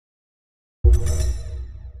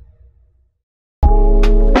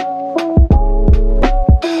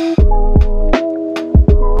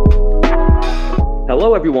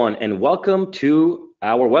Hello, everyone, and welcome to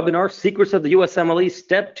our webinar, Secrets of the USMLE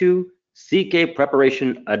Step 2 CK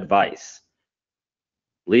Preparation Advice.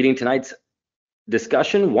 Leading tonight's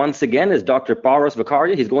discussion, once again, is Dr. Paras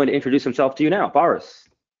Vicaria. He's going to introduce himself to you now. Paras.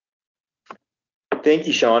 Thank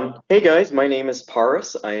you, Sean. Hey, guys, my name is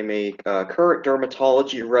Paras. I am a current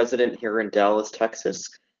dermatology resident here in Dallas, Texas.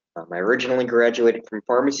 I originally graduated from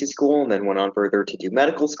pharmacy school and then went on further to do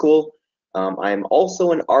medical school. I'm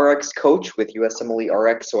also an RX coach with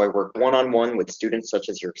USMLE-Rx, so I work one-on-one with students such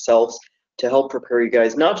as yourselves to help prepare you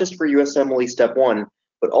guys not just for USMLE Step 1,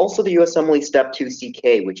 but also the USMLE Step 2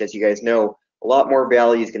 CK, which, as you guys know, a lot more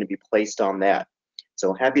value is going to be placed on that.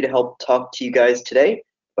 So happy to help talk to you guys today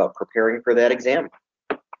about preparing for that exam.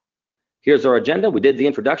 Here's our agenda. We did the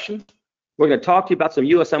introduction. We're going to talk to you about some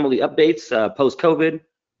USMLE updates post-COVID.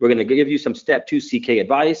 We're going to give you some Step 2 CK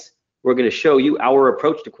advice. We're going to show you our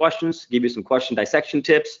approach to questions, give you some question dissection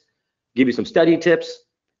tips, give you some study tips,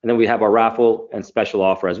 and then we have our raffle and special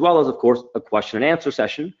offer, as well as, of course, a question and answer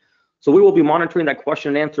session. So we will be monitoring that question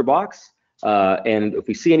and answer box, and if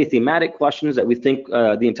we see any thematic questions that we think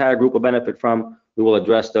the entire group will benefit from, we will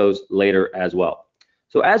address those later as well.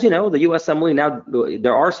 So as you know, the USMLE now,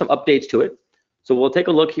 there are some updates to it. So we'll take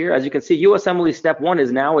a look here. As you can see, USMLE Step 1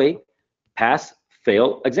 is now a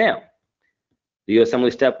pass-fail exam. The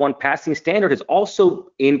USMLE Step 1 passing standard has also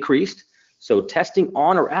increased. So testing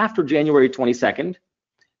on or after January 22nd,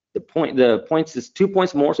 the points is 2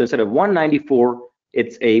 points more. So instead of 194,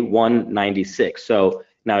 it's a 196. So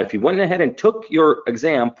now if you went ahead and took your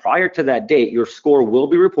exam prior to that date, your score will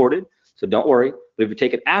be reported. So don't worry. But if you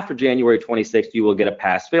take it after January 26th, you will get a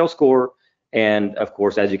pass-fail score. And of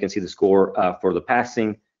course, as you can see, the score for the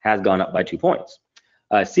passing has gone up by 2 points.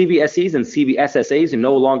 CVSEs and CVSSAs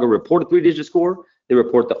no longer report a 3-digit score. They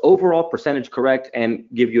report the overall percentage correct and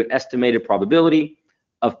give you an estimated probability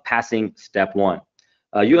of passing Step 1.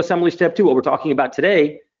 USMLE Step 2, what we're talking about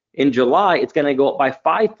today, in July, it's going to go up by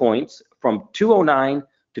 5 points from 209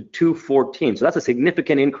 to 214. So that's a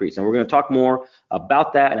significant increase. And we're going to talk more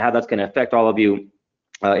about that and how that's going to affect all of you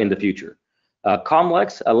in the future.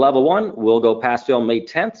 COMLEX Level 1 will go pass-fail May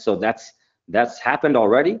 10th. So that's happened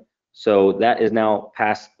already. So that is now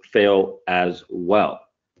pass-fail as well.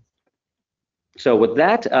 So with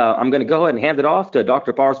that, I'm going to go ahead and hand it off to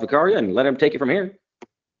Dr. Paras Vicaria and let him take it from here.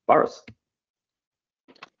 Paras.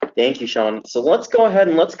 Thank you, Sean. So let's go ahead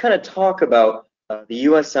and let's kind of talk about the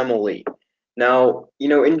USMLE. Now,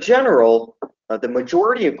 in general, the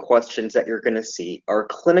majority of questions that you're going to see are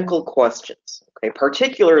clinical questions, okay,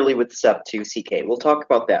 particularly with Step 2 CK. We'll talk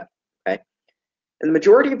about that, okay? And the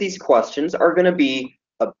majority of these questions are going to be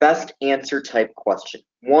a best answer type question,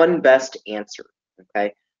 one best answer,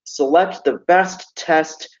 okay? Select the best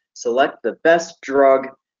test, select the best drug,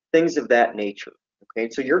 things of that nature,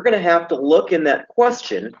 okay? So you're going to have to look in that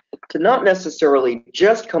question to not necessarily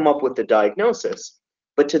just come up with the diagnosis,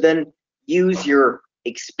 but to then use your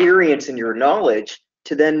experience and your knowledge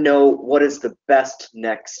to then know what is the best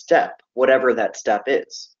next step, whatever that step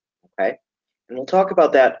is, okay? And we'll talk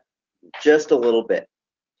about that just a little bit.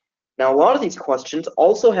 Now, a lot of these questions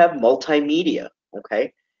also have multimedia,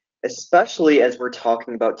 okay? Especially as we're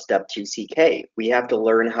talking about Step 2 CK. We have to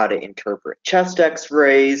learn how to interpret chest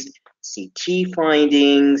x-rays, CT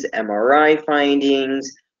findings, MRI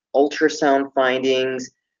findings, ultrasound findings,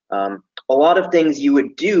 a lot of things you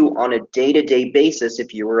would do on a day-to-day basis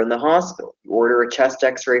if you were in the hospital. You order a chest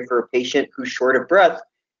x-ray for a patient who's short of breath,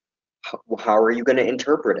 how are you going to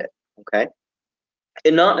interpret it, okay?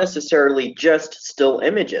 And not necessarily just still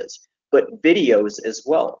images, but videos as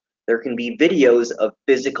well. There can be videos of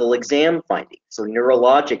physical exam findings, so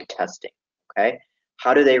neurologic testing, okay?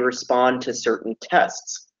 How do they respond to certain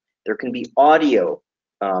tests? There can be audio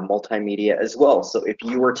multimedia as well. So if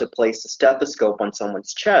you were to place a stethoscope on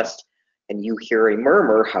someone's chest and you hear a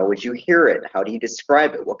murmur, how would you hear it? How do you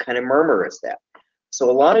describe it? What kind of murmur is that? So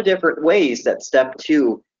a lot of different ways that Step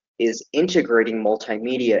 2 is integrating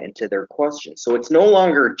multimedia into their questions. So it's no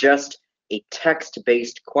longer just a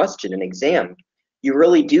text-based question, an exam. You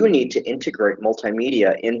really do need to integrate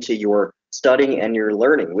multimedia into your studying and your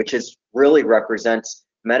learning, which is really represents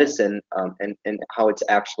medicine and how it's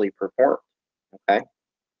actually performed, okay?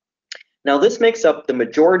 Now this makes up the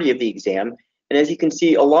majority of the exam, and as you can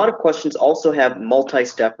see, a lot of questions also have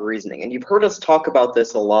multi-step reasoning, and you've heard us talk about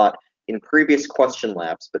this a lot in previous question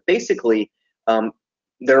labs, but basically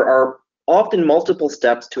there are often multiple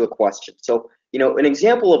steps to a question. So, an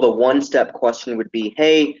example of a one-step question would be,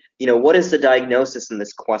 hey, what is the diagnosis in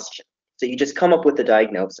this question? So you just come up with the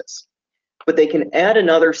diagnosis. But they can add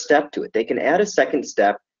another step to it. They can add a second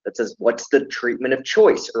step that says, what's the treatment of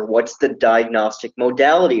choice, or what's the diagnostic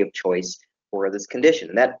modality of choice for this condition.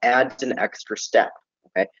 And that adds an extra step,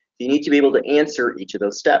 okay? So you need to be able to answer each of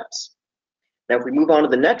those steps. Now, if we move on to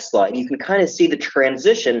the next slide, you can kind of see the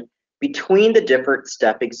transition between the different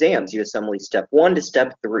step exams, USMLE Step 1 to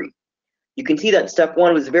Step 3. You can see that Step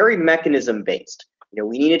 1 was very mechanism-based. You know,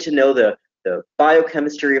 we needed to know the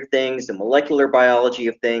biochemistry of things, the molecular biology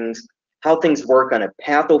of things, how things work on a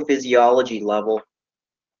pathophysiology level.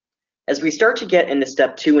 As we start to get into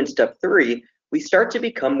Step 2 and Step 3, we start to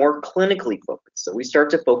become more clinically focused. So we start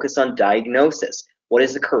to focus on diagnosis. What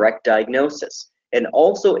is the correct diagnosis? And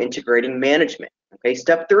also integrating management. Okay,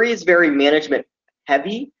 Step 3 is very management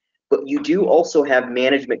heavy, but you do also have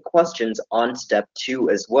management questions on Step 2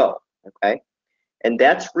 as well. Okay, and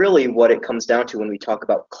that's really what it comes down to when we talk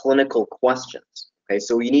about clinical questions. Okay,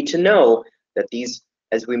 so you need to know that these,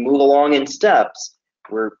 as we move along in steps,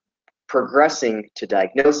 we're progressing to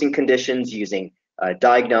diagnosing conditions using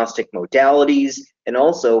diagnostic modalities and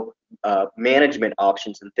also management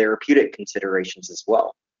options and therapeutic considerations as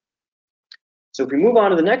well. So if we move on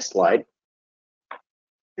to the next slide,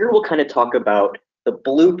 here we'll kind of talk about the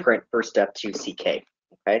blueprint for Step 2 CK,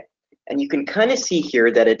 okay? And you can kind of see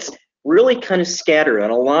here that it's really kind of scattered on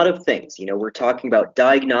a lot of things. You know, we're talking about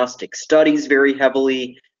diagnostic studies very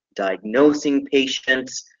heavily, diagnosing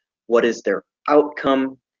patients, what is their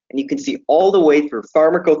outcome, and you can see all the way through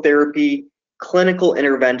pharmacotherapy, clinical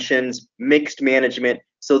interventions, mixed management.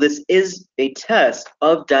 So this is a test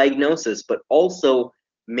of diagnosis, but also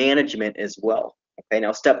management as well. Okay,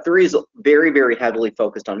 now Step 3 is very, very heavily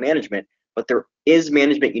focused on management, but there is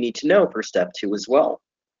management you need to know for Step 2 as well.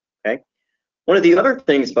 Okay, one of the other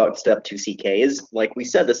things about Step 2 CK is, like we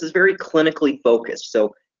said, this is very clinically focused.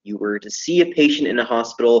 So you were to see a patient in a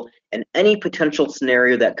hospital, and any potential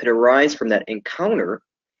scenario that could arise from that encounter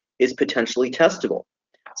is potentially testable.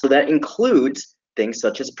 So that includes things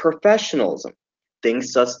such as professionalism,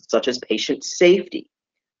 things such as patient safety,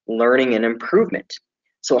 learning and improvement.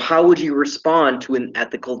 So how would you respond to an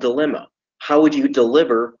ethical dilemma? How would you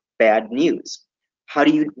deliver bad news? How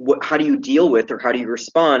do you deal with, or how do you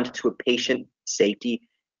respond to a patient safety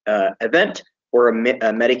event or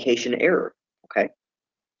a medication error? Okay.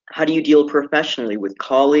 How do you deal professionally with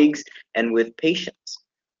colleagues and with patients?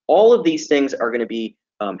 All of these things are going to be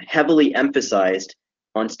heavily emphasized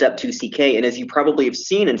on Step 2 CK, and as you probably have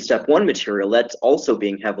seen in Step 1 material, that's also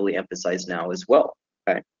being heavily emphasized now as well.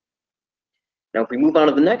 Okay. Now, if we move on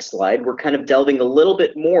to the next slide, we're kind of delving a little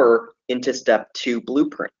bit more into Step 2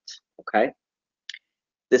 blueprint. Okay.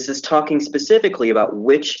 This is talking specifically about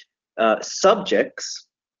which subjects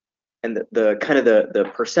and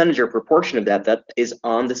the percentage or proportion of that is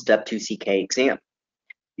on the Step 2 CK exam.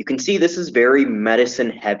 You can see this is very medicine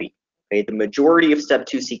heavy. Okay, the majority of Step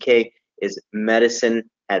 2 CK is medicine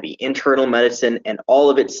heavy, internal medicine and all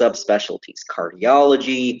of its subspecialties: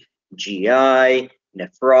 cardiology, GI,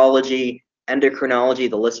 nephrology, endocrinology.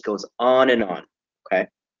 The list goes on and on. Okay,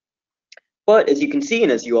 but as you can see,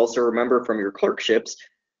 and as you also remember from your clerkships,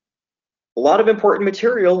 a lot of important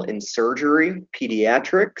material in surgery,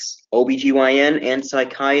 pediatrics, OBGYN, and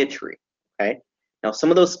psychiatry. Okay, now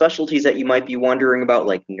some of those specialties that you might be wondering about,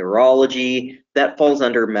 like neurology, that falls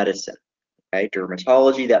under medicine. Okay,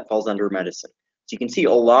 dermatology, that falls under medicine. So you can see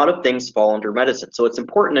a lot of things fall under medicine. So it's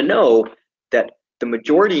important to know that the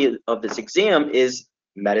majority of this exam is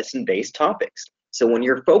medicine-based topics. So when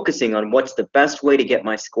you're focusing on what's the best way to get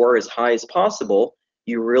my score as high as possible,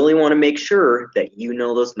 you really want to make sure that you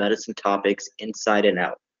know those medicine topics inside and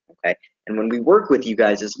out. Okay, and when we work with you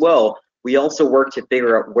guys as well, we also work to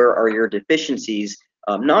figure out where are your deficiencies,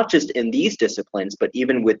 not just in these disciplines, but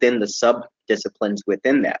even within the sub-disciplines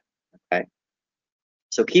within that. Okay,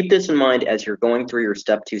 so keep this in mind as you're going through your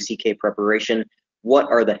Step 2 CK preparation. What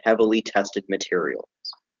are the heavily tested materials?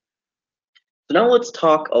 So now let's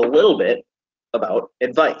talk a little bit about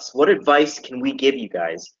advice. What advice can we give you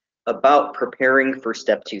guys about preparing for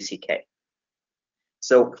Step 2 CK?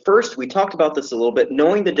 So first, we talked about this a little bit,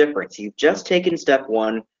 knowing the difference. You've just taken Step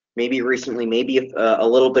 1, maybe recently, maybe a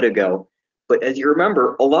little bit ago, but as you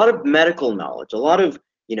remember, a lot of medical knowledge, a lot of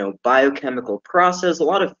biochemical process, a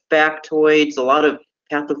lot of factoids, a lot of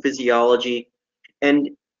pathophysiology, and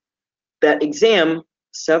that exam,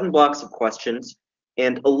 7 blocks of questions,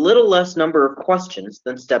 and a little less number of questions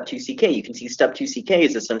than Step 2 CK. You can see Step 2 CK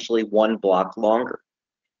is essentially 1 block longer.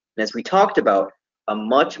 And as we talked about, a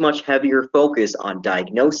much, much heavier focus on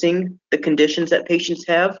diagnosing the conditions that patients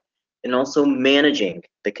have and also managing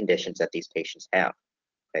the conditions that these patients have.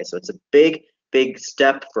 Okay, so it's a big, big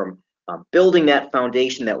step from building that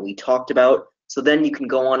foundation that we talked about, so then you can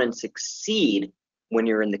go on and succeed when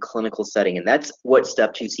you're in the clinical setting, and that's what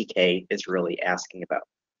Step 2 CK is really asking about.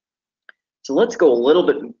 So So let's go a little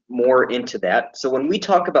bit more into that. So when we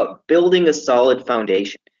talk about building a solid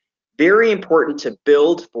foundation, very important to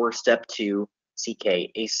build for step 2 CK,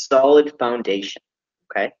 a solid foundation,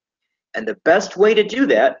 okay? And the best way to do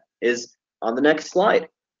that is on the next slide.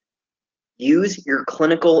 Use your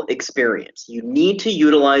clinical experience. You need to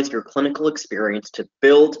utilize your clinical experience to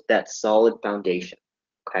build that solid foundation,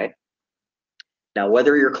 okay? Now,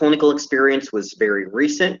 whether your clinical experience was very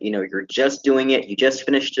recent, you're just doing it, you just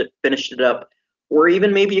finished it up, or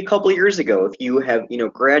even maybe a couple years ago, if you have,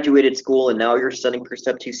 graduated school and now you're studying for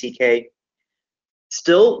Step 2 CK,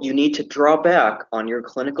 still, you need to draw back on your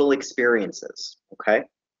clinical experiences, okay?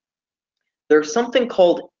 There's something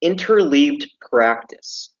called interleaved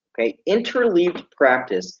practice, okay? Interleaved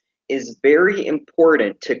practice is very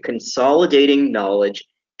important to consolidating knowledge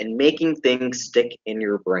and making things stick in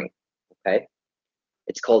your brain, okay?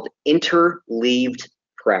 It's called interleaved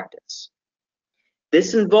practice.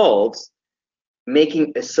 This involves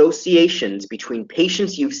making associations between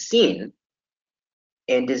patients you've seen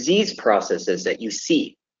and disease processes that you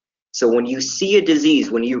see. So when you see a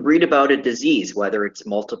disease, when you read about a disease, whether it's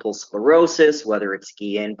multiple sclerosis, whether it's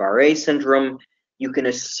Guillain-Barré syndrome, you can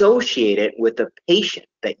associate it with a patient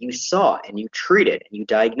that you saw and you treated and you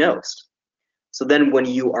diagnosed. So then when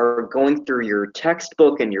you are going through your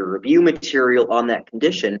textbook and your review material on that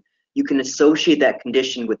condition, you can associate that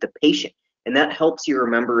condition with the patient, and that helps you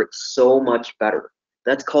remember it so much better.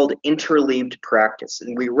 That's called interleaved practice,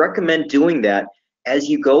 and we recommend doing that as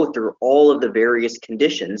you go through all of the various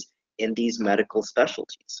conditions in these medical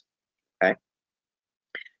specialties, okay?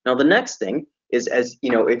 Now the next thing is,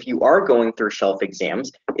 if you are going through shelf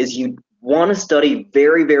exams, is you want to study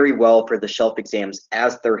very, very well for the shelf exams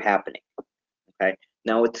as they're happening. Okay.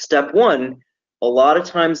 Now with step 1, a lot of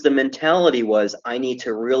times the mentality was I need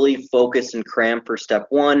to really focus and cram for step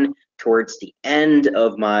 1 towards the end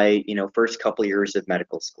of my first couple years of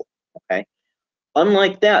medical school. Okay.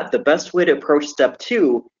 Unlike that, the best way to approach step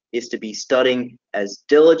 2 is to be studying as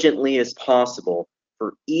diligently as possible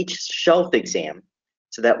for each shelf exam,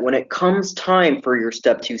 so that when it comes time for your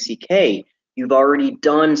step 2 CK, you've already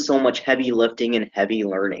done so much heavy lifting and heavy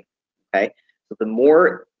learning. Okay. So the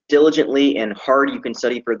more diligently and hard you can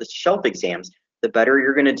study for the shelf exams, the better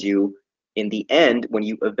you're going to do in the end when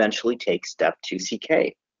you eventually take step 2 CK,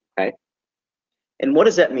 okay? And what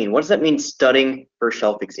does that mean? What does that mean, studying for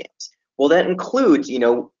shelf exams? Well, that includes,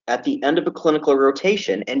 at the end of a clinical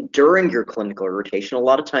rotation and during your clinical rotation, a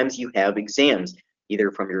lot of times you have exams,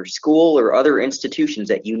 either from your school or other institutions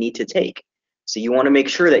that you need to take. So you want to make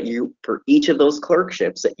sure that for each of those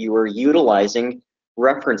clerkships, that you are utilizing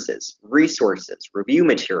references, resources, review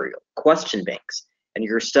material, question banks, and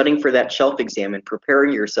you're studying for that shelf exam and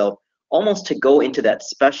preparing yourself almost to go into that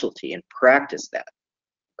specialty and practice that,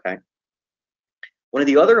 okay? One of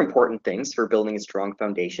the other important things for building a strong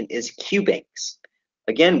foundation is Q banks.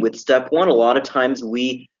 Again, with step 1, a lot of times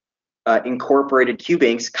we incorporated Q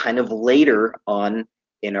banks kind of later on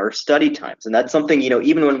in our study times, and that's something,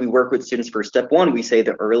 even when we work with students for step 1, we say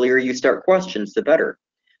the earlier you start questions, the better.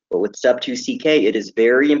 But with step 2 CK, it is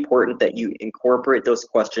very important that you incorporate those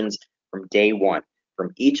questions from day 1,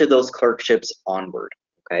 from each of those clerkships onward,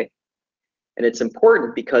 okay? And it's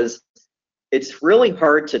important because it's really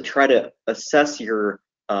hard to try to assess your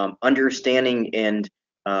understanding and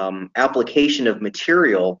application of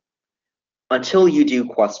material until you do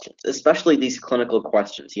questions, especially these clinical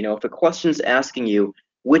questions. If a question's asking you,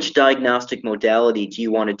 which diagnostic modality do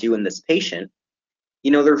you want to do in this patient,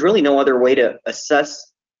 there's really no other way to assess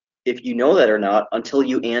if you know that or not until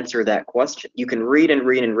you answer that question. You can read and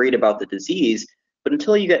read and read about the disease, but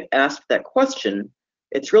until you get asked that question,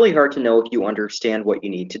 it's really hard to know if you understand what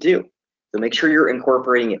you need to do. So make sure you're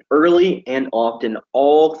incorporating it early and often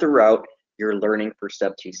all throughout your learning for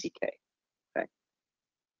Step 2 CK. Okay.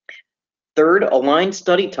 Third, align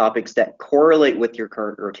study topics that correlate with your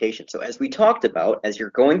current rotation. So as we talked about, as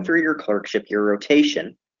you're going through your clerkship, your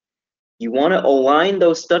rotation, you want to align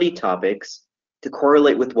those study topics to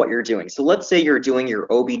correlate with what you're doing. So let's say you're doing your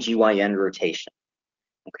OBGYN rotation.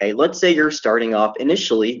 Okay, let's say you're starting off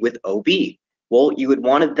initially with OB. Well, you would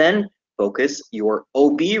want to then focus your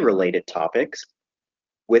OB related topics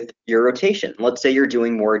with your rotation. Let's say you're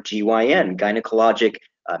doing more GYN, gynecologic,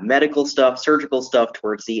 medical stuff, surgical stuff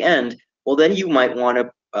towards the end. Well, then you might want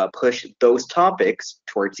to push those topics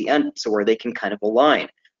towards the end, so where they can kind of align.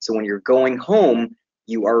 So when you're going home,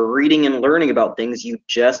 you are reading and learning about things you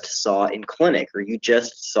just saw in clinic or you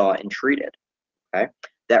just saw and treated. Okay,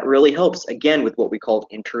 that really helps, again, with what we call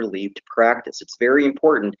interleaved practice. It's very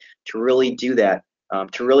important to really do that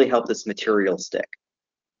to really help this material stick.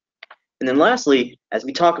 And then lastly, as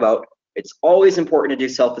we talk about, It's always important to do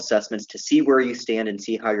self-assessments to see where you stand and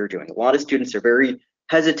see how you're doing. A lot of students are very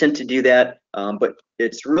hesitant to do that, but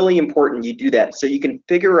it's really important you do that so you can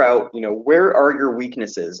figure out, where are your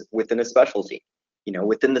weaknesses within a specialty,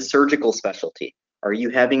 within the surgical specialty. Are you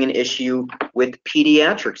having an issue with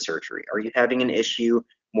pediatric surgery? Are you having an issue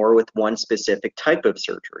more with one specific type of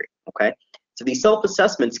surgery? Okay, so these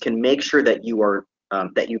self-assessments can make sure that you are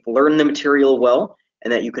that you've learned the material well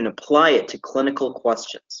and that you can apply it to clinical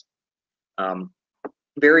questions.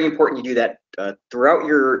 Very important you do that throughout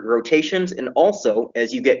your rotations and also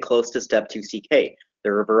as you get close to Step 2 CK.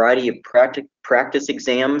 There are a variety of practice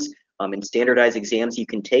exams and standardized exams you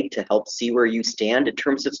can take to help see where you stand in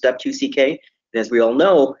terms of Step 2 CK. And as we all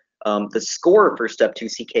know, the score for Step 2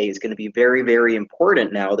 CK is going to be very, very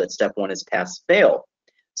important now that Step 1 is pass-fail.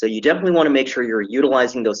 So you definitely want to make sure you're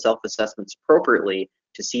utilizing those self-assessments appropriately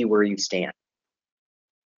to see where you stand.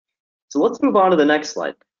 So let's move on to the next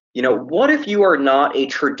slide. What if you are not a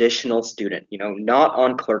traditional student, not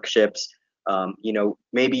on clerkships,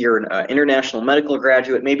 maybe you're an international medical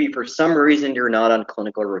graduate, maybe for some reason you're not on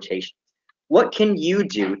clinical rotation. What can you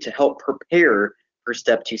do to help prepare for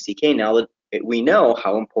Step 2 CK now that we know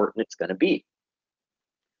how important it's going to be?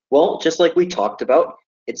 Well, just like we talked about,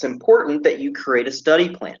 it's important that you create a study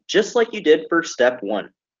plan, just like you did for Step 1,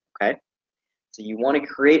 okay? So you want to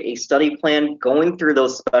create a study plan going through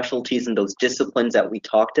those specialties and those disciplines that we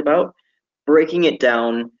talked about, breaking it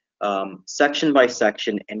down section by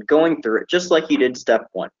section and going through it just like you did Step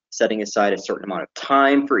 1, setting aside a certain amount of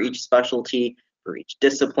time for each specialty, for each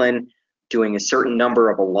discipline, doing a certain number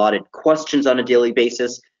of allotted questions on a daily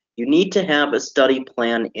basis. You need to have a study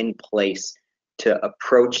plan in place to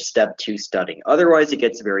approach Step 2 studying. Otherwise, it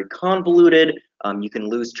gets very convoluted. You can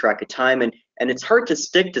lose track of time, and it's hard to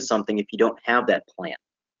stick to something if you don't have that plan.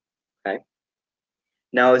 Okay.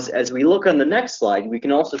 Now, as we look on the next slide, we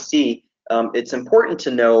can also see it's important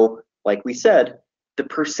to know, like we said, the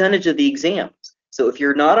percentage of the exams. So if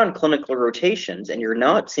you're not on clinical rotations and you're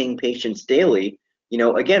not seeing patients daily,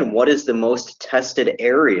 again, what is the most tested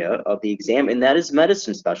area of the exam? And that is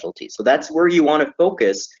medicine specialty. So that's where you want to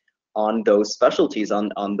focus on those specialties, on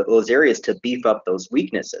those areas to beef up those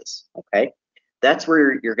weaknesses, okay? That's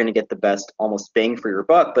where you're going to get the best almost bang for your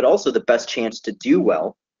buck, but also the best chance to do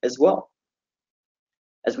well as well.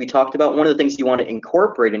 As we talked about, one of the things you want to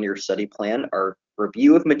incorporate in your study plan are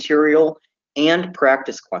review of material and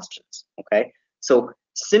practice questions, okay? So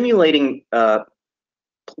simulating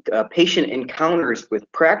patient encounters with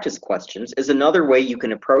practice questions is another way you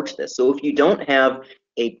can approach this. So if you don't have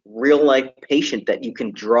a real-life patient that you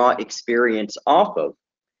can draw experience off of,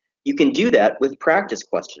 you can do that with practice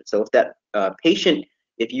questions. So if that patient,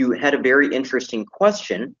 if you had a very interesting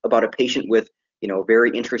question about a patient with, a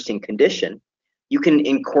very interesting condition, you can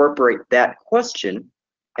incorporate that question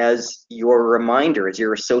as your reminder, as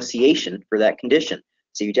your association for that condition.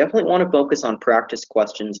 So you definitely want to focus on practice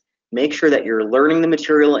questions. Make sure that you're learning the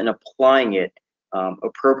material and applying it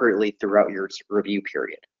appropriately throughout your review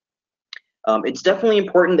period. It's definitely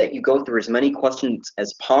important that you go through as many questions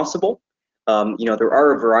as possible. There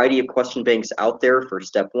are a variety of question banks out there for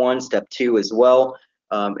Step 1, Step 2 as well.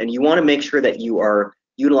 And you want to make sure that you are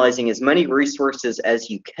utilizing as many resources as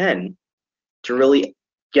you can to really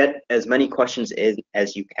get as many questions in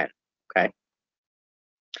as you can, okay?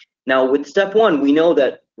 Now with Step 1, we know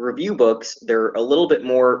that review books, they're a little bit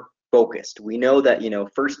more focused. We know that,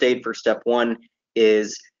 first aid for Step 1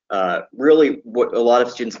 is really what a lot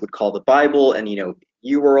of students would call the Bible, and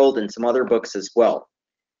UWorld and some other books as well.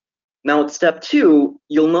 Now at Step 2,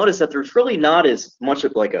 you'll notice that there's really not as much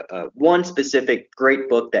of like a one specific great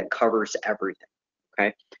book that covers everything,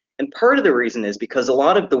 okay? And part of the reason is because a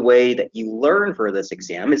lot of the way that you learn for this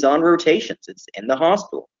exam is on rotations. It's in the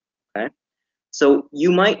hospital, okay? So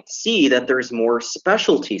you might see that there's more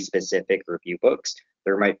specialty specific review books.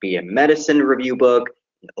 There might be a medicine review book,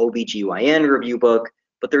 an OBGYN review book,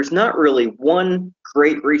 but there's not really one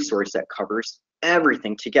great resource that covers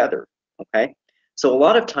everything together, okay? So a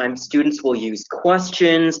lot of times students will use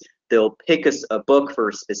questions, they'll pick a book for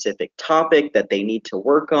a specific topic that they need to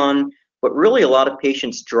work on, but really a lot of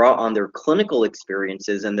patients draw on their clinical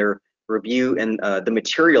experiences and their review and the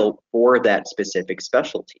material for that specific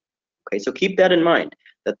specialty. Okay, so keep that in mind,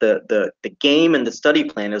 that the game and the study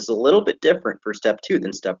plan is a little bit different for Step 2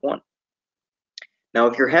 than Step 1. Now,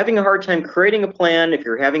 if you're having a hard time creating a plan, if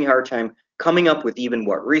you're having a hard time coming up with even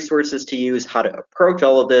what resources to use, how to approach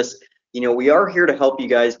all of this, we are here to help you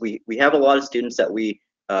guys. We have a lot of students that we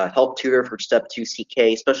help tutor for Step 2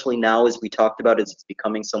 CK, especially now as we talked about, as it's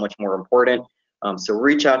becoming so much more important. So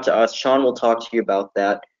reach out to us. Sean will talk to you about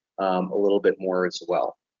that a little bit more as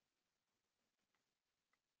well.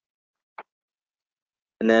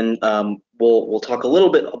 and then we'll talk a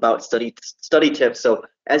little bit about study tips. So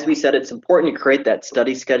as we said, it's important to create that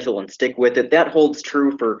study schedule and stick with it. That holds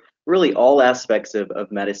true for really all aspects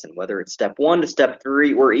of medicine, whether it's step 1 to step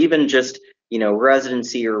 3, or even just, you know,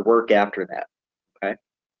 residency or work after that. Okay.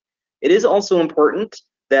 It is also important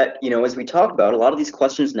that, you know, as we talk about, a lot of these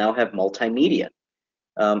questions now have multimedia.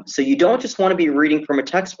 So you don't just want to be reading from a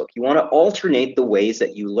textbook. You want to alternate the ways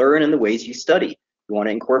that you learn and the ways you study. You want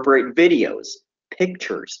to incorporate videos,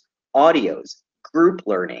 pictures, audios, group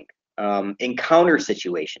learning, encounter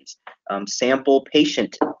situations, sample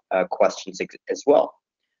patient questions as well.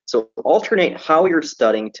 So alternate how you're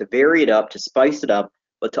studying to vary it up, to spice it up,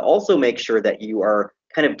 but to also make sure that you are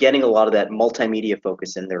kind of getting a lot of that multimedia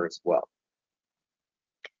focus in there as well.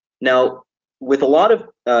 Now, with a lot of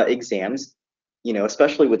exams, you know,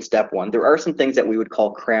 especially with step 1, there are some things that we would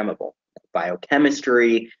call crammable: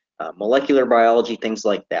 biochemistry, molecular biology, things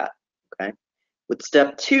like that. Okay. With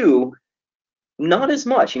step 2, not as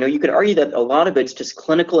much. You know, you could argue that a lot of it's just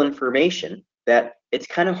clinical information that it's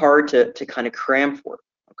kind of hard to kind of cram for.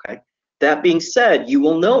 Okay. That being said, you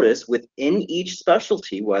will notice within each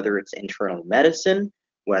specialty, whether it's internal medicine,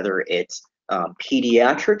 whether it's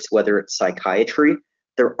pediatrics, whether it's psychiatry,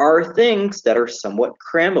 there are things that are somewhat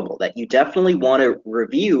crammable that you definitely want to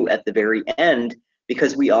review at the very end,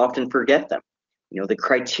 because we often forget them. You know, the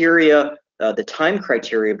criteria, the time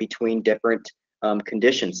criteria between different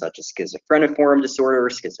conditions such as schizophreniform disorder,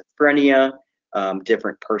 schizophrenia,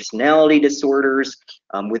 different personality disorders.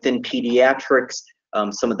 Within pediatrics,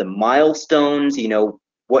 some of the milestones, you know,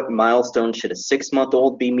 what milestone should a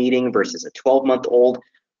 6-month-old be meeting versus a 12-month-old?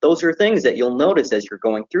 Those are things that you'll notice as you're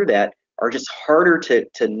going through that are just harder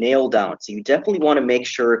to nail down. So you definitely want to make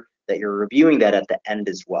sure that you're reviewing that at the end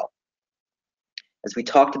as well. As we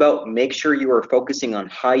talked about, make sure you are focusing on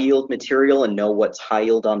high yield material and know what's high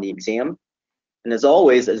yield on the exam. And as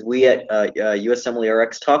always, as we at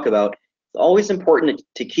USMLE-Rx talk about, it's always important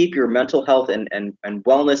to keep your mental health and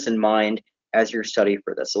wellness in mind as you're studying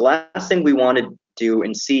for this. The last thing we want to do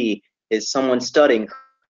and see is someone studying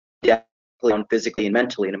physically and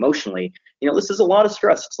mentally and emotionally. You know, this is a lot of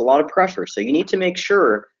stress, it's a lot of pressure. So you need to make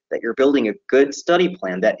sure that you're building a good study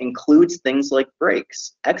plan that includes things like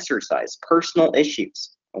breaks, exercise, personal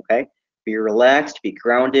issues. Okay, be relaxed, be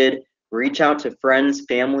grounded, reach out to friends,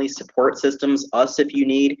 family, support systems, us if you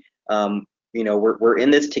need. You know, we're in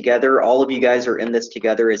this together. All of you guys are in this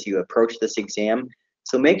together as you approach this exam.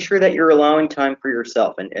 So make sure that you're allowing time for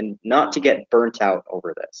yourself and not to get burnt out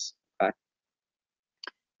over this. Okay.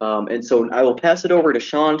 And so I will pass it over to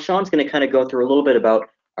Sean. Sean's going to kind of go through a little bit about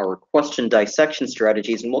our question dissection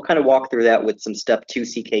strategies, and we'll kind of walk through that with some step 2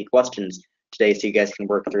 CK questions today, so you guys can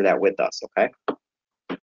work through that with us. Okay.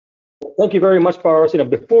 Thank you very much, Boris. You know,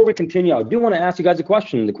 before we continue, I do want to ask you guys a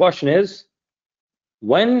question. The question is,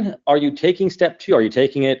 when are you taking step 2? Are you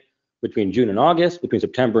taking it between June and August, between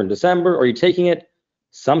September and December? Or are you taking it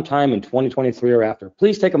sometime in 2023 or after?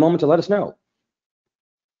 Please take a moment to let us know.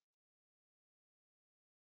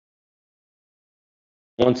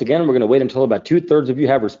 Once again, we're going to wait until about 2/3 of you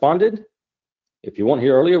have responded. If you weren't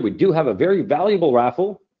here earlier, we do have a very valuable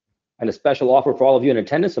raffle and a special offer for all of you in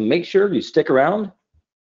attendance, so make sure you stick around.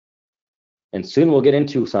 And soon we'll get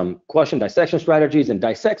into some question dissection strategies and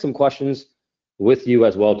dissect some questions with you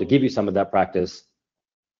as well to give you some of that practice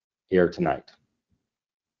here tonight.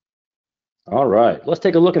 All right, let's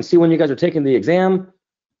take a look and see when you guys are taking the exam.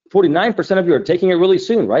 49% of you are taking it really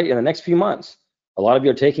soon, right? In the next few months. A lot of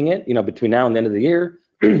you are taking it, you know, between now and the end of the year.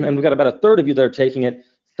 And we've got about 1/3 of you that are taking it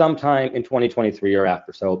sometime in 2023 or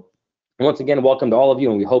after. So once again, welcome to all of you,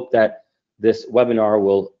 and we hope that this webinar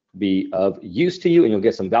will be of use to you and you'll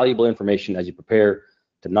get some valuable information as you prepare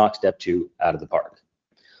to knock step 2 out of the park.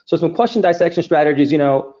 So some question dissection strategies, you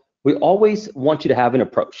know, we always want you to have an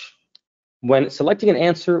approach. When selecting an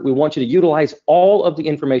answer, we want you to utilize all of the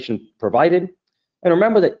information provided. And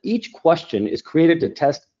remember that each question is created to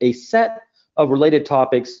test a set of related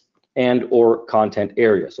topics and or content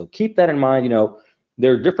areas. So keep that in mind. You know,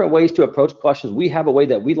 there are different ways to approach questions. We have a way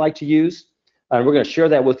that we like to use, and we're going to share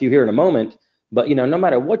that with you here in a moment. But, you know, no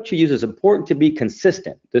matter what you use, it's important to be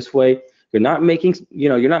consistent. This way, you're not making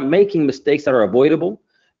mistakes that are avoidable,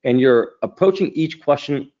 and you're approaching each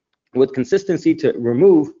question with consistency to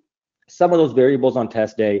remove some of those variables on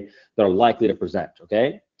test day that are likely to present,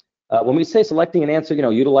 okay? When we say selecting an answer, you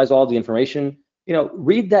know, utilize all the information, you know,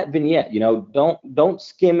 read that vignette, you know, don't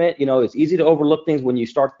skim it. You know, it's easy to overlook things when you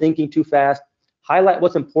start thinking too fast. Highlight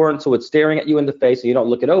what's important so it's staring at you in the face and you don't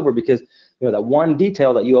look it over, because, you know, that one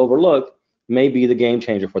detail that you overlook may be the game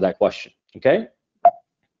changer for that question, okay?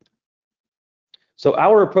 So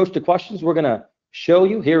our approach to questions, we're gonna show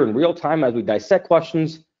you here in real time as we dissect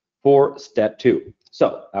questions for step 2.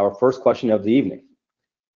 So our first question of the evening.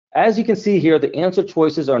 As you can see here, the answer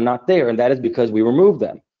choices are not there, and that is because we removed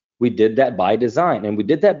them. We did that by design, and we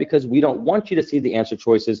did that because we don't want you to see the answer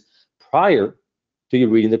choices prior to you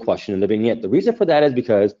reading the question in the vignette. The reason for that is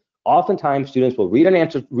because oftentimes students will read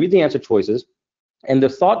the answer choices, and their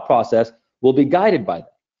thought process will be guided by them.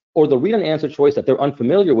 Or they'll read an answer choice that they're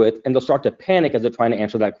unfamiliar with, and they'll start to panic as they're trying to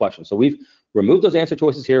answer that question. So we've removed those answer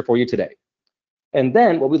choices here for you today. And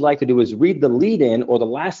then what we'd like to do is read the lead-in or the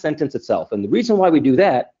last sentence itself. And the reason why we do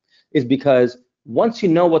that is because once you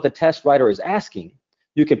know what the test writer is asking,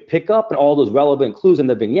 you can pick up on all those relevant clues in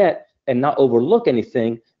the vignette and not overlook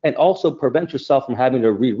anything, and also prevent yourself from having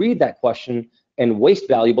to reread that question and waste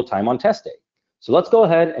valuable time on test day. So let's go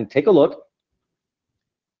ahead and take a look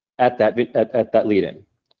at that lead-in.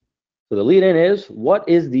 So the lead-in is, what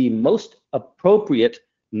is the most appropriate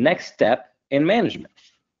next step in management?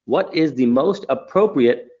 What is the most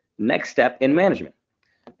appropriate next step in management?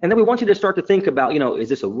 And then we want you to start to think about, is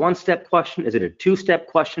this a one-step question? Is it a two-step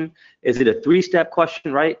question? Is it a three-step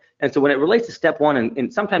question, right? And so when it relates to step 1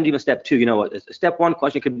 and sometimes even step 2, a step 1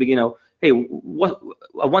 question could be, hey, a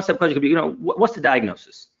one-step question could be, what's the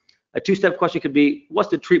diagnosis? A two-step question could be, what's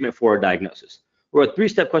the treatment for a diagnosis? Or a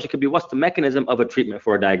three-step question could be, what's the mechanism of a treatment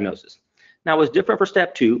for a diagnosis? Now, it's different for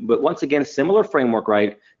step 2, but once again, similar framework,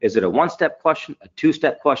 right? Is it a one-step question, a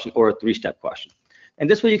two-step question, or a three-step question? And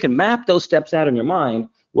this way you can map those steps out in your mind,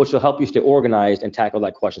 which will help you stay organized and tackle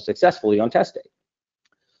that question successfully on test day.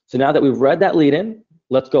 So now that we've read that lead-in,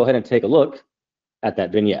 let's go ahead and take a look at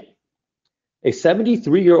that vignette. A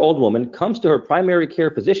 73-year-old woman comes to her primary care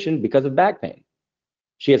physician because of back pain.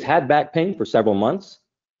 She has had back pain for several months,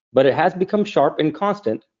 but it has become sharp and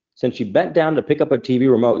constant since she bent down to pick up a TV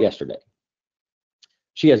remote yesterday.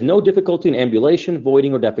 She has no difficulty in ambulation,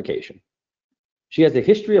 voiding, or defecation. She has a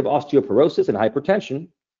history of osteoporosis and hypertension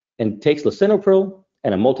and takes lisinopril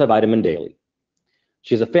and a multivitamin daily.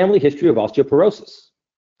 She has a family history of osteoporosis.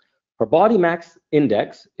 Her body mass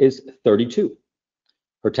index is 32.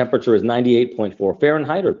 Her temperature is 98.4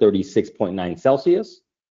 Fahrenheit or 36.9 Celsius.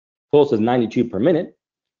 Pulse is 92 per minute.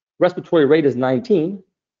 Respiratory rate is 19.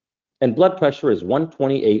 And blood pressure is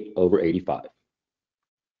 128/85.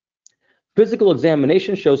 Physical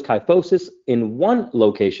examination shows kyphosis in one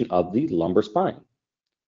location of the lumbar spine.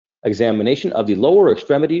 Examination of the lower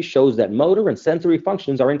extremities shows that motor and sensory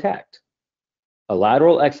functions are intact. A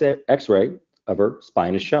lateral X-ray of her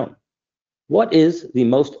spine is shown. What is the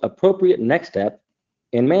most appropriate next step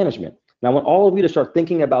in management? Now, I want all of you to start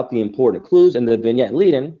thinking about the important clues in the vignette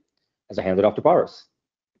lead-in as I hand it off to Paris.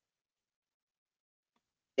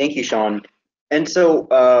 Thank you, Sean. And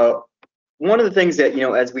so one of the things that,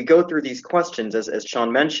 as we go through these questions, as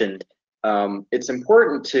Sean mentioned, it's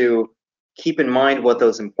important to keep in mind what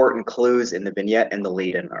those important clues in the vignette and the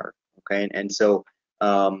lead-in are, okay? And so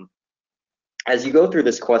as you go through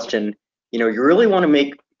this question, you really want to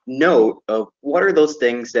make note of what are those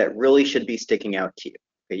things that really should be sticking out to you,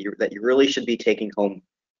 okay? That you really should be taking home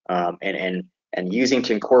and using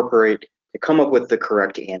to incorporate to come up with the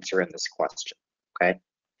correct answer in this question, okay?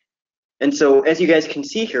 And so as you guys can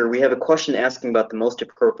see here, we have a question asking about the most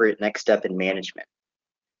appropriate next step in management.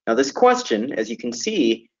 Now this question, as you can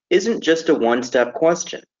see, isn't just a one-step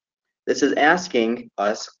question. This is asking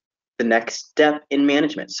us the next step in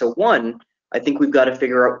management. So one, I think we've got to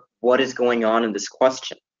figure out what is going on in this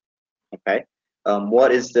question, okay?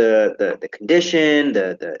 What is the condition,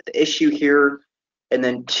 the issue here? And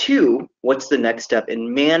then two, what's the next step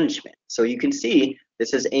in management? So you can see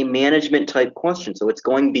this is a management type question. So it's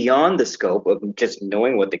going beyond the scope of just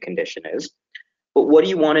knowing what the condition is, but what do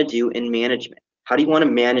you want to do in management? How do you want to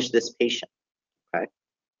manage this patient, okay?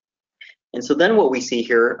 And so then what we see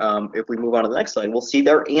here, if we move on to the next slide, we'll see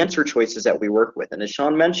there are answer choices that we work with. And as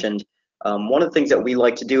Sean mentioned, one of the things that we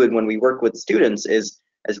like to do when we work with students is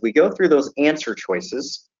as we go through those answer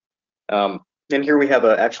choices, and here we have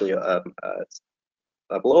actually a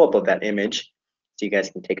blow up of that image. So you guys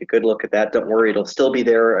can take a good look at that. Don't worry, it'll still be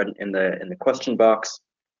there in the question box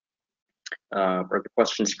or the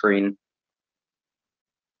question screen.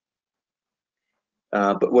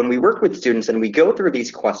 But when we work with students and we go through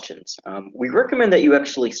these questions, we recommend that you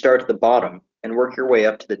actually start at the bottom and work your way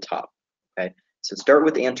up to the top. Okay, so start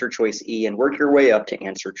with answer choice E and work your way up to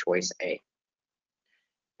answer choice A.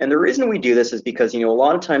 And the reason we do this is because a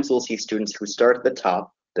lot of times we'll see students who start at the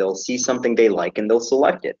top, they'll see something they like and they'll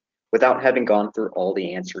select it without having gone through all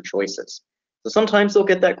the answer choices. So sometimes they'll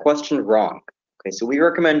get that question wrong. Okay, so we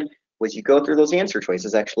recommend as you go through those answer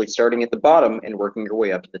choices, actually starting at the bottom and working your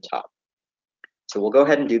way up to the top. So we'll go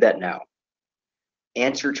ahead and do that now.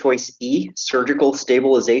 Answer choice E, surgical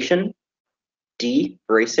stabilization. D,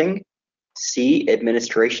 bracing. C,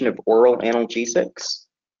 administration of oral analgesics.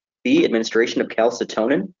 B, administration of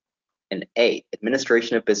calcitonin. And A,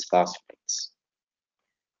 administration of bisphosphonates.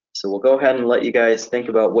 So we'll go ahead and let you guys think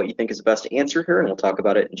about what you think is the best answer here, and we'll talk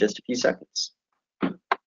about it in just a few seconds.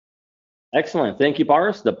 Excellent. Thank you,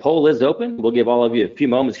 Boris. The poll is open. We'll give all of you a few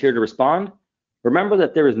moments here to respond. Remember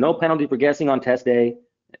that there is no penalty for guessing on test day,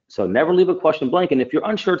 so never leave a question blank. And if you're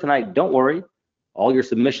unsure tonight, don't worry. All your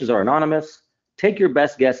submissions are anonymous. Take your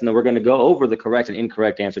best guess, and then we're going to go over the correct and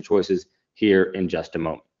incorrect answer choices here in just a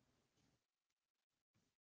moment.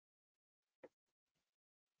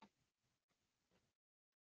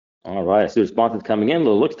 All right, I see responses coming in. It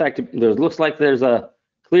looks like there's a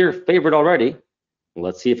clear favorite already.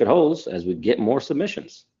 Let's see if it holds as we get more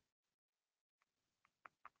submissions.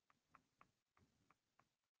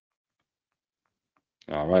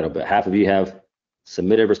 All right, about half of you have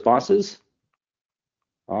submitted responses.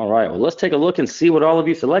 All right, well, let's take a look and see what all of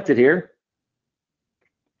you selected here.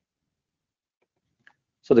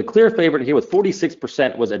 So the clear favorite here with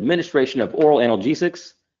 46% was administration of oral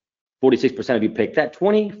analgesics. 46% of you picked that.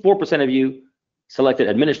 24% of you selected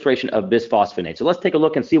administration of bisphosphonates. So let's take a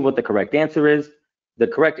look and see what the correct answer is. The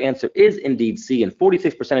correct answer is indeed C, and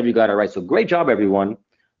 46% of you got it right. So great job, everyone.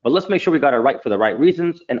 But let's make sure we got it right for the right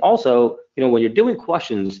reasons. And also, when you're doing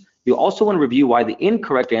questions, you also want to review why the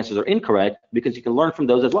incorrect answers are incorrect, because you can learn from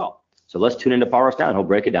those as well. So let's tune into Paras now, and he'll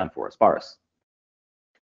break it down for us. Paras.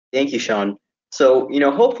 Thank you, Sean. So,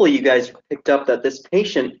 hopefully you guys picked up that this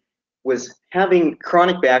patient was having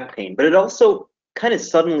chronic back pain, but it also kind of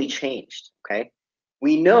suddenly changed, okay?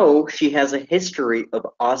 We know she has a history of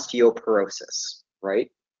osteoporosis, right?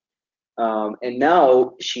 And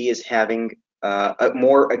now she is having a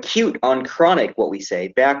more acute on chronic, what we say,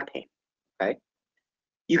 back pain, okay?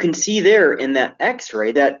 You can see there in that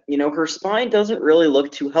x-ray that, her spine doesn't really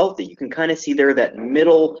look too healthy. You can kind of see there that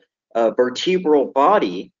middle vertebral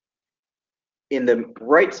body in the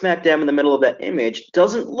right smack dab in the middle of that image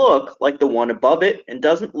doesn't look like the one above it and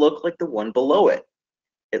doesn't look like the one below it.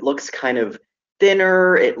 It looks kind of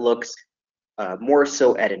thinner. It looks more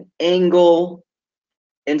so at an angle.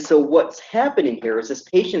 And so what's happening here is this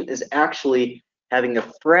patient is actually having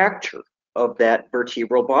a fracture of that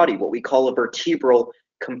vertebral body, what we call a vertebral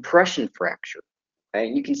compression fracture. Okay?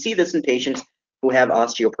 And you can see this in patients who have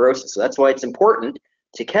osteoporosis. So that's why it's important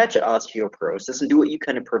to catch osteoporosis and do what you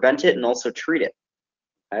can to prevent it and also treat it.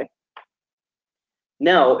 Okay?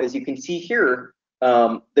 Now, as you can see here,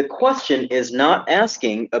 the question is not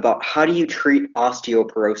asking about how do you treat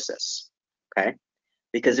osteoporosis, okay?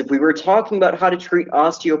 Because if we were talking about how to treat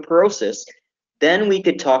osteoporosis, then we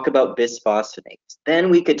could talk about bisphosphonates. Then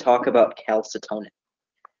we could talk about calcitonin.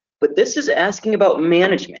 But this is asking about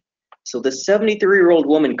management. So the 73-year-old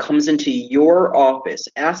woman comes into your office,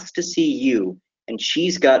 asks to see you, and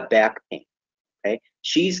she's got back pain, okay?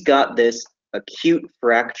 She's got this acute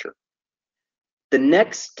fracture. The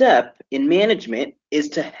next step in management is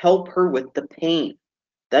to help her with the pain.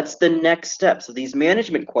 That's the next step. So these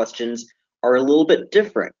management questions are a little bit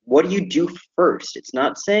different. What do you do first? It's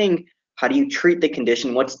not saying how do you treat the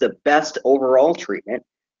condition, what's the best overall treatment.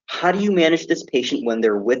 How do you manage this patient when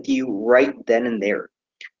they're with you right then and there?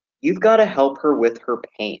 You've got to help her with her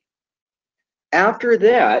pain. After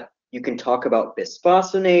that, you can talk about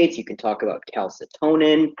bisphosphonates, you can talk about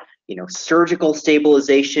calcitonin, surgical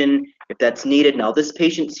stabilization if that's needed. Now, this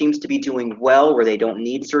patient seems to be doing well where they don't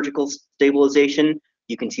need surgical stabilization.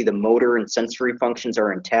 You can see the motor and sensory functions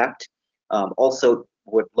are intact. Also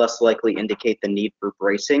would less likely indicate the need for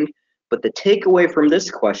bracing. But the takeaway from this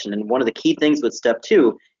question, and one of the key things with step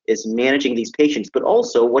 2, is managing these patients, but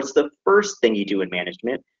also what's the first thing you do in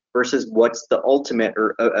management versus what's the ultimate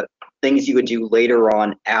or things you would do later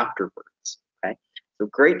on afterwards, okay? So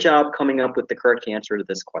great job coming up with the correct answer to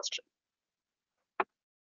this question.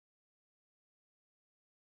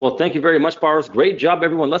 Well, thank you very much, Boris. Great job,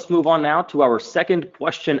 everyone. Let's move on now to our second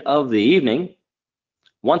question of the evening.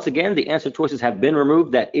 Once again, the answer choices have been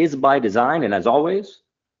removed. That is by design, and as always,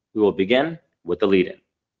 we will begin with the lead-in.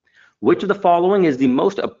 Which of the following is the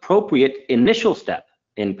most appropriate initial step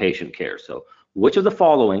in patient care? So which of the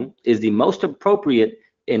following is the most appropriate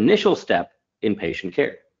initial step in patient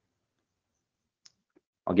care?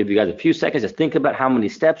 I'll give you guys a few seconds to think about how many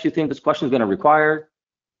steps you think this question is going to require.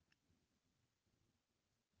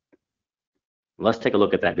 Let's take a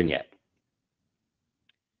look at that vignette.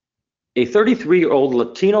 A 33-year-old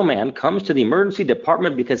Latino man comes to the emergency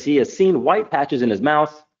department because he has seen white patches in his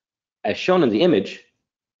mouth, as shown in the image,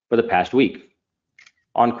 for the past week.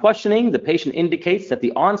 On questioning, the patient indicates that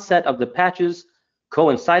the onset of the patches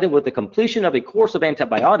coincided with the completion of a course of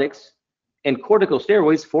antibiotics and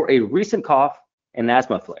corticosteroids for a recent cough and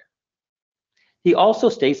asthma flare. He also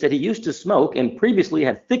states that he used to smoke and previously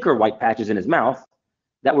had thicker white patches in his mouth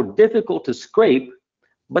that were difficult to scrape,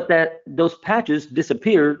 but that those patches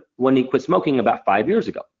disappeared when he quit smoking about 5 years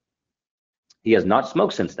ago. He has not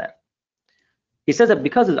smoked since then. He says that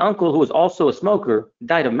because his uncle, who was also a smoker,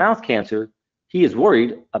 died of mouth cancer, he is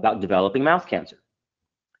worried about developing mouth cancer.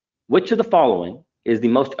 Which of the following is the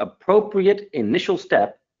most appropriate initial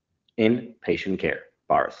step in patient care?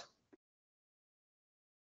 Boris.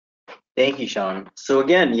 Thank you, Sean. So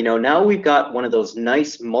again, now we've got one of those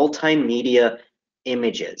nice multimedia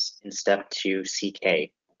images in step 2 CK,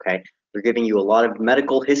 okay? They're giving you a lot of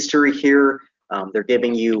medical history here. They're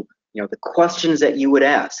giving you, the questions that you would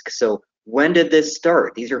ask. So when did this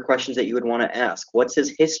start? These are questions that you would want to ask. What's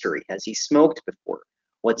his history? Has he smoked before?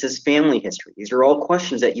 What's his family history? These are all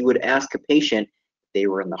questions that you would ask a patient if they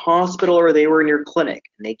were in the hospital or they were in your clinic,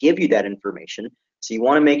 and they give you that information. So you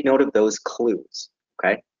want to make note of those clues,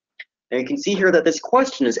 okay? And you can see here that this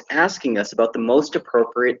question is asking us about the most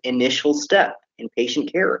appropriate initial step in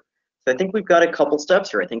patient care. So I think we've got a couple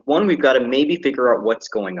steps here. I think one, we've got to maybe figure out what's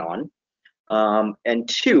going on. And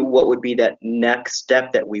two, what would be that next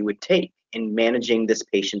step that we would take in managing this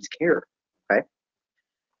patient's care, okay?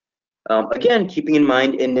 Again, keeping in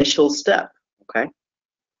mind initial step, okay?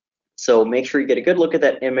 So make sure you get a good look at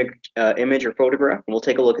that image or photograph, and we'll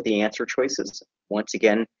take a look at the answer choices. Once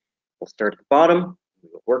again, we'll start at the bottom,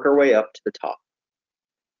 we'll work our way up to the top.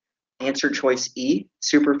 Answer choice E,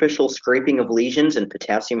 superficial scraping of lesions and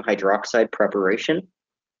potassium hydroxide preparation.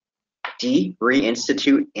 D,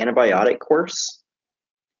 reinstitute antibiotic course.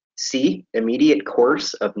 C, immediate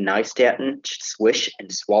course of nystatin, swish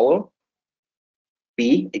and swallow.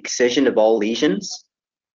 B, excision of all lesions.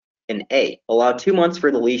 And A, allow 2 months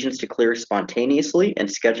for the lesions to clear spontaneously and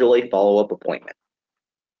schedule a follow-up appointment.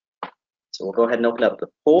 So we'll go ahead and open up the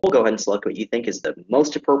poll. Go ahead and select what you think is the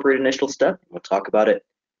most appropriate initial step. We'll talk about it in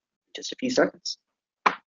just a few seconds.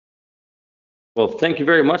 Well, thank you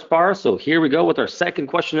very much, Bar. So here we go with our second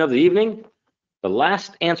question of the evening. The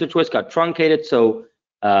last answer choice got truncated, so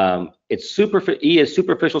E is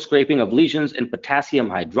superficial scraping of lesions and potassium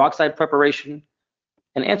hydroxide preparation.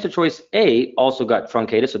 And answer choice A also got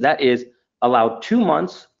truncated, so that is allow 2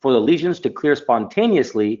 months for the lesions to clear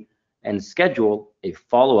spontaneously and schedule a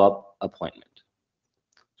follow-up appointment.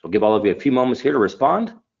 So we'll give all of you a few moments here to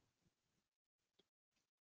respond.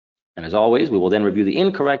 And as always, we will then review the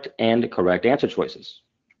incorrect and correct answer choices.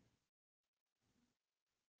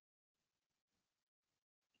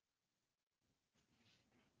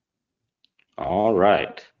 All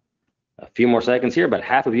right. A few more seconds here, but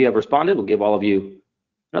half of you have responded. We'll give all of you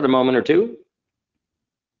another moment or two.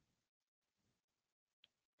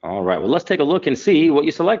 All right, well, let's take a look and see what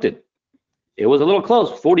you selected. It was a little close.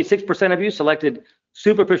 46% of you selected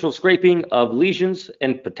superficial scraping of lesions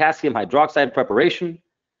and potassium hydroxide preparation,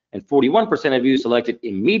 and 41% of you selected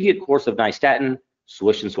immediate course of nystatin,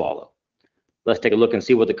 swish and swallow. Let's take a look and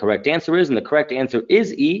see what the correct answer is, and the correct answer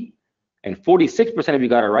is E, and 46% of you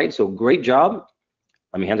got it right, so great job.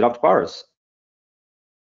 Let me hand it off to Boris.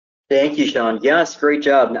 Thank you, Sean. Yes, great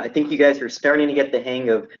job. I think you guys are starting to get the hang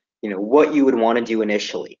of, what you would want to do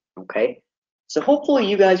initially, okay? So hopefully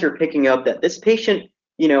you guys are picking up that this patient,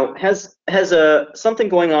 has something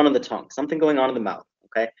going on in the tongue, something going on in the mouth,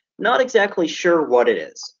 okay? Not exactly sure what it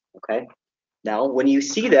is, okay? Now, when you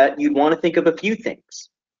see that, you'd want to think of a few things.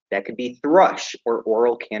 That could be thrush or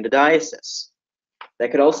oral candidiasis.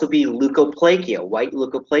 That could also be leukoplakia, white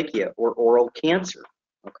leukoplakia, or oral cancer,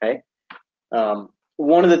 okay?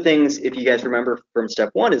 One of the things, if you guys remember from step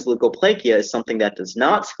 1, is leukoplakia is something that does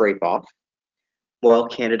not scrape off, while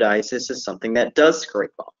candidiasis is something that does scrape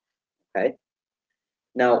off, okay?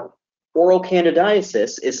 Now, oral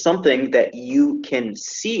candidiasis is something that you can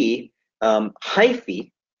see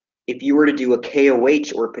hyphae if you were to do a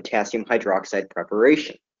KOH or potassium hydroxide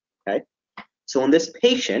preparation, okay? So in this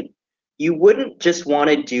patient, you wouldn't just want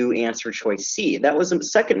to do answer choice C. That was the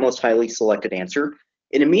second most highly selected answer.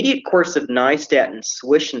 An immediate course of nystatin,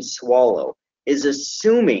 swish and swallow is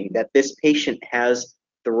assuming that this patient has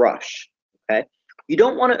thrush, okay? You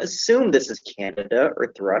don't want to assume this is candida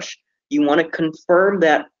or thrush. You want to confirm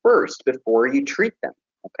that first before you treat them,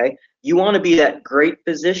 okay? You want to be that great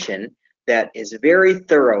physician that is very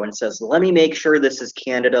thorough and says, let me make sure this is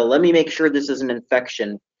candida, let me make sure this is an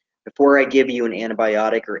infection before I give you an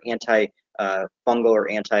antibiotic or anti-fungal or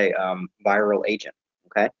antiviral agent,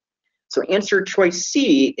 okay? So answer choice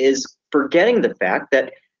C is forgetting the fact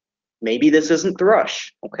that maybe this isn't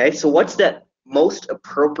thrush, okay? So what's that most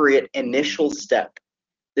appropriate initial step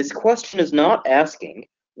This question is not asking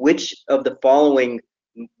which of the following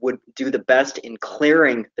would do the best in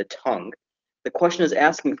clearing the tongue. The question is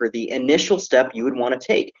asking for the initial step you would want to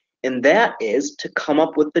take, and that is to come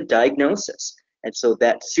up with the diagnosis. And so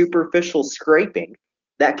that superficial scraping,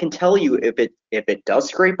 that can tell you if it does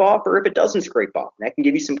scrape off or if it doesn't scrape off. And that can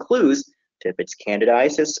give you some clues to if it's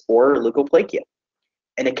candidiasis or leukoplakia.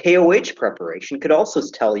 And a KOH preparation could also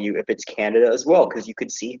tell you if it's Candida as well, because you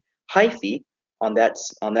could see hyphae on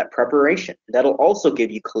that preparation. That'll also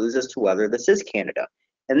give you clues as to whether this is Candida.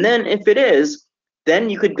 And then if it is, then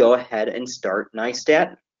you could go ahead and start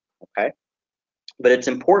nystatin, okay? But it's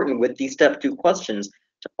important with these step 2 questions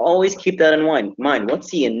to always keep that in mind.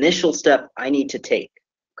 What's the initial step I need to take,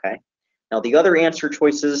 okay? Now the other answer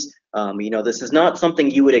choices, this is not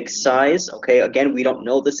something you would excise, okay? Again, we don't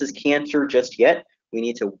know this is cancer just yet. We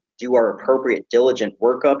need to do our appropriate diligent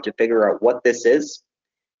workup to figure out what this is.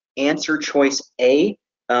 Answer choice A,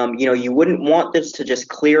 you wouldn't want this to just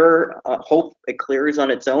clear, hope it clears on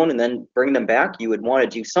its own and then bring them back. You would want to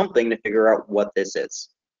do something to figure out what this is,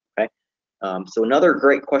 okay? So another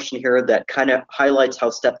great question here that kind of highlights how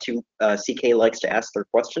step 2 CK likes to ask their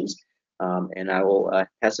questions. And I will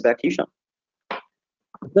pass it back to you, Sean.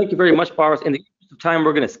 Thank you very much, Boris. In the interest of time,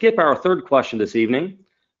 we're going to skip our third question this evening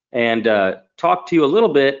and talk to you a little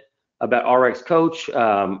bit about RX Coach,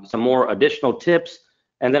 some more additional tips,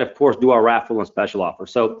 and then of course do our raffle and special offer.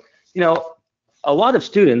 So, a lot of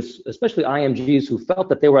students, especially IMGs who felt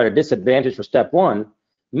that they were at a disadvantage for step 1,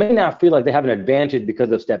 may now feel like they have an advantage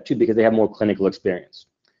because of step 2 because they have more clinical experience.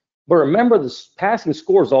 But remember, the passing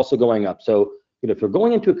score is also going up. So, if you're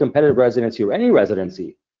going into a competitive residency or any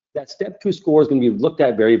residency, that step 2 score is going to be looked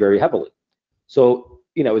at very, very heavily. So,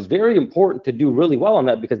 it's very important to do really well on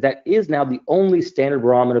that because that is now the only standard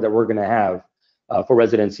barometer that we're going to have for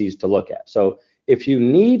residencies to look at. So if you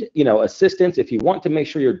need, assistance, if you want to make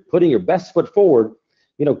sure you're putting your best foot forward,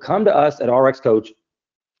 come to us at RX Coach.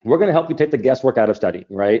 We're going to help you take the guesswork out of studying,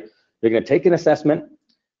 right? You're going to take an assessment,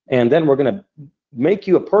 and then we're going to make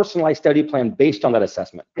you a personalized study plan based on that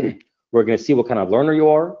assessment. We're going to see what kind of learner you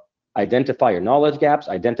are, identify your knowledge gaps,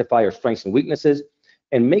 identify your strengths and weaknesses,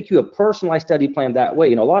 and make you a personalized study plan that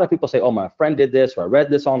way. A lot of people say, oh, my friend did this, or I read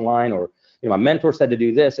this online, or my mentor said to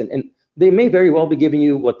do this, and they may very well be giving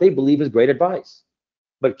you what they believe is great advice.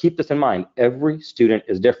 But keep this in mind, every student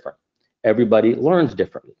is different. Everybody learns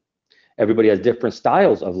differently. Everybody has different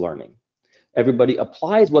styles of learning. Everybody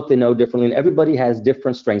applies what they know differently, and everybody has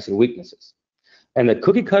different strengths and weaknesses. And the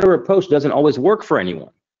cookie cutter approach doesn't always work for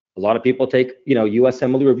anyone. A lot of people take,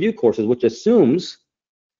 USMLE review courses, which assumes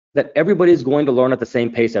that everybody is going to learn at the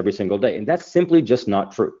same pace every single day. And that's simply just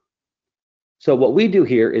not true. So what we do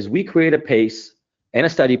here is we create a pace and a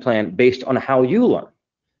study plan based on how you learn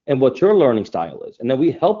and what your learning style is. And then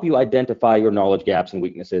we help you identify your knowledge gaps and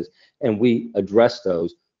weaknesses, and we address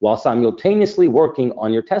those while simultaneously working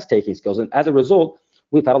on your test taking skills. And as a result,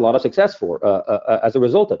 we've had a lot of success as a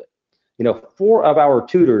result of it. 4 of our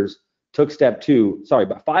tutors took step 2,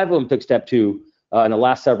 but 5 of them took step 2 in the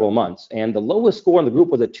last several months. And the lowest score in the group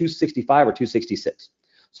was a 265 or 266.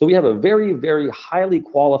 So we have a very, very highly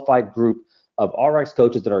qualified group of RX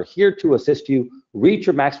coaches that are here to assist you reach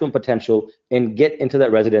your maximum potential and get into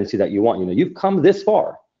that residency that you want. You've come this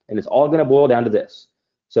far, and it's all going to boil down to this.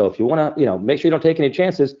 So if you want to, make sure you don't take any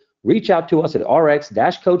chances, reach out to us at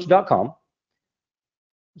rx-coach.com,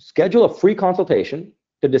 schedule a free consultation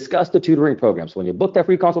to discuss the tutoring program. So when you book that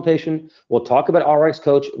free consultation, we'll talk about RX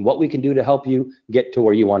Coach and what we can do to help you get to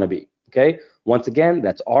where you want to be, okay? Once again,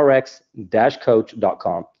 that's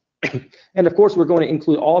rx-coach.com. And of course, we're going to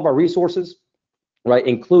include all of our resources, right,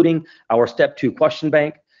 including our step 2 question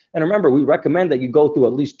bank. And remember, we recommend that you go through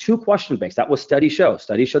at least 2 question banks. That was studies show.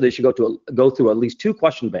 Studies show that you should go through at least 2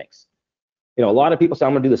 question banks. A lot of people say,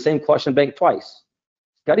 I'm going to do the same question bank twice.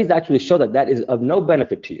 Studies actually show that that is of no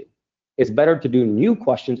benefit to you. It's better to do new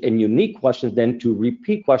questions and unique questions than to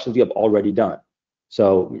repeat questions you have already done.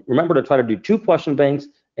 So remember to try to do 2 question banks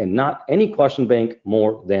and not any question bank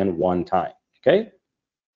more than 1 time, okay?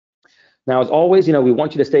 Now, as always, we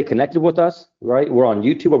want you to stay connected with us, right? We're on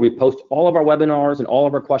YouTube where we post all of our webinars and all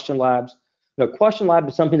of our question labs. Question lab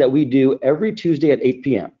is something that we do every Tuesday at 8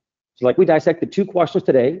 p.m. So like we dissected 2 questions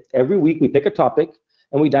today. Every week we pick a topic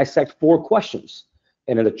and we dissect 4 questions.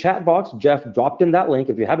 And in the chat box, Jeff dropped in that link.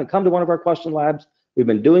 If you haven't come to one of our question labs, we've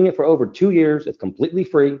been doing it for over 2 years. It's completely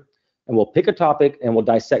free. And we'll pick a topic and we'll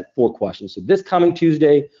dissect 4 questions. So this coming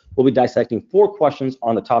Tuesday, we'll be dissecting 4 questions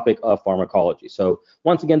on the topic of pharmacology. So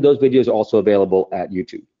once again, those videos are also available at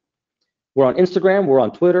YouTube. We're on Instagram, we're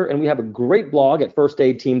on Twitter, and we have a great blog at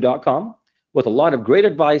firstaidteam.com with a lot of great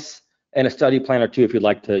advice and a study plan or two if you'd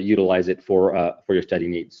like to utilize it for your study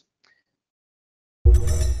needs.